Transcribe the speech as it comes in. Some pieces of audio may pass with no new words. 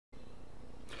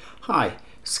Hi,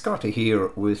 Scotty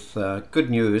here with good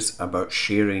news about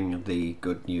sharing the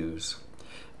good news.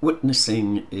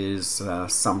 Witnessing is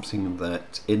something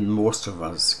that in most of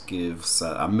us gives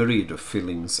a myriad of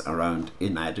feelings around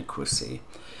inadequacy.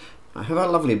 I have a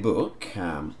lovely book,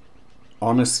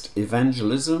 Honest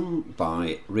Evangelism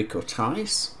by Rico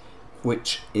Tice,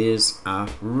 which is a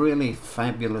really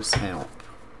fabulous help.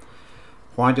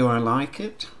 Why do I like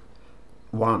it?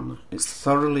 1. It's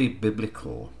thoroughly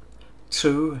biblical.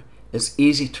 2. It's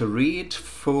easy to read,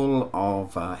 full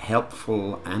of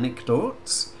helpful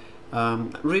anecdotes.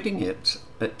 Reading it,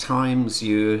 at times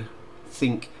you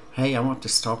think, hey, I want to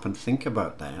stop and think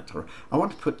about that, or I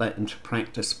want to put that into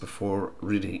practice before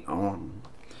reading on.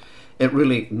 It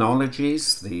really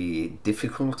acknowledges the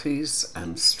difficulties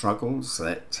and struggles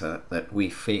that we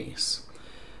face.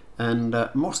 And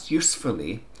most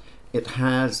usefully, it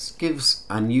gives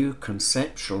a new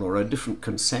conceptual or a different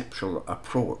conceptual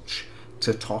approach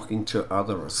to talking to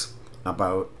others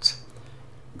about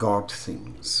God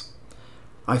things.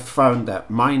 I found that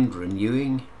mind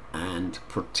renewing and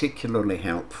particularly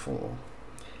helpful.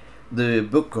 The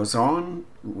book goes on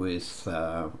with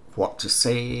what to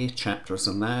say, chapters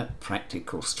on that,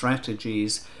 practical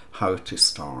strategies, how to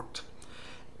start.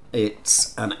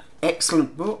 It's an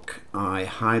excellent book. I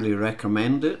highly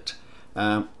recommend it.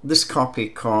 This copy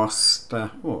cost,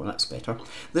 that's better.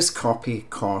 This copy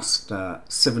cost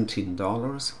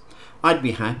 $17. I'd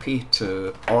be happy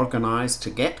to organise to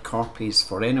get copies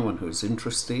for anyone who's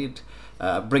interested.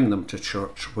 Bring them to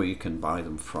church where you can buy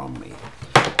them from me.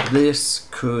 This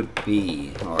could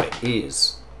be, or it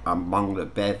is, among the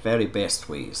very best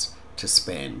ways to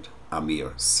spend a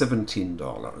mere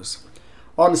 $17.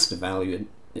 Honest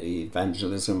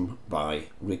Evangelism by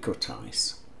Rico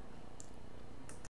Tice.